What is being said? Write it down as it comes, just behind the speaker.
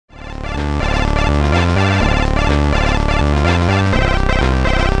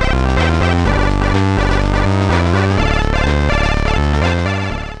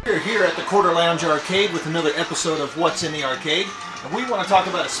Lounge Arcade with another episode of What's in the Arcade. And we want to talk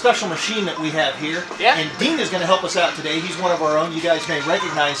about a special machine that we have here. Yeah. And Dean is going to help us out today. He's one of our own. You guys may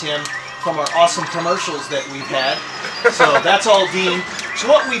recognize him from our awesome commercials that we've had. So that's all Dean. So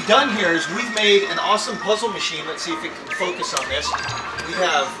what we've done here is we've made an awesome puzzle machine. Let's see if we can focus on this. We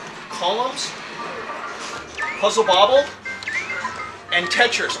have columns, Puzzle Bobble, and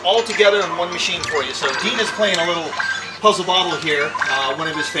Tetris all together in one machine for you. So Dean is playing a little Puzzle Bobble here, one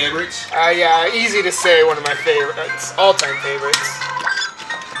of his favorites. Yeah, easy to say, one of my favorites, all-time favorites.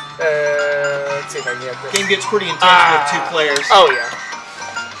 Let's see if I can get this. Game gets pretty intense with two players. Oh yeah.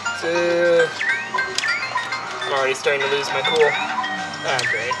 I'm already starting to lose my cool. Ah,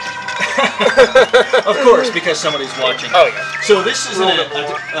 great. Of course, because somebody's watching. Oh yeah. So this is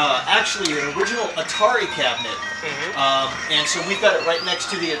actually an original Atari cabinet. And so we've got it right next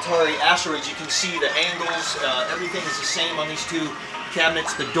to the Atari asteroids. You can see the angles, everything is the same on these two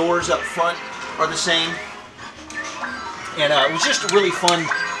cabinets. The doors up front are the same. And it was just a really fun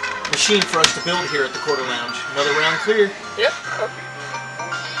machine for us to build here at the Quarter Lounge. Another round clear. Yep.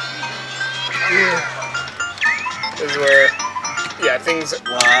 This is where, yeah, things.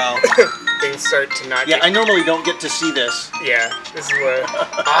 Wow. Things start to not. Yeah, I normally don't get to see this. Yeah, this is where.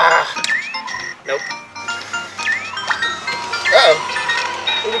 Nope. Uh-oh.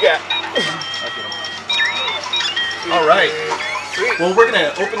 What do we got? All right. Sweet. Well, we're going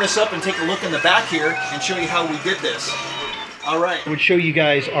to open this up and take a look in the back here and show you how we did this. All right. I would show you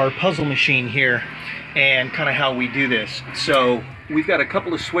guys our puzzle machine here and kind of how we do this. So we've got a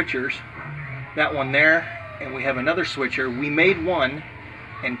couple of switchers, that one there, and we have another switcher. We made one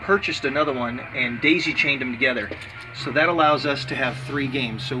and purchased another one and daisy chained them together. So that allows us to have 3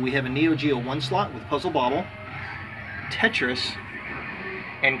 games. So we have a Neo Geo 1 slot with Puzzle Bobble, Tetris,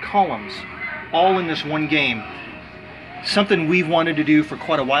 and columns, all in this one game. Something we've wanted to do for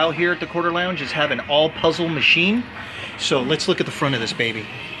quite a while here at the Quarter Lounge is have an all puzzle machine. So let's look at the front of this baby.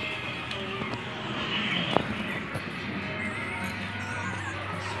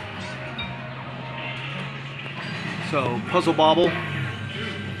 So Puzzle Bobble,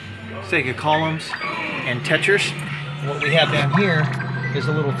 Sega columns, and Tetris. What we have down here is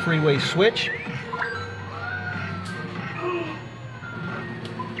a little 3-way switch.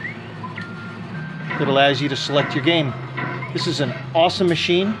 That allows you to select your game. This is an awesome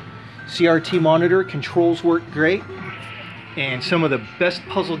machine. CRT monitor, controls work great, and some of the best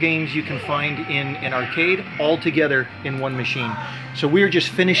puzzle games you can find in an arcade all together in one machine. So we're just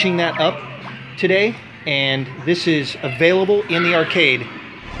finishing that up today, and this is available in the arcade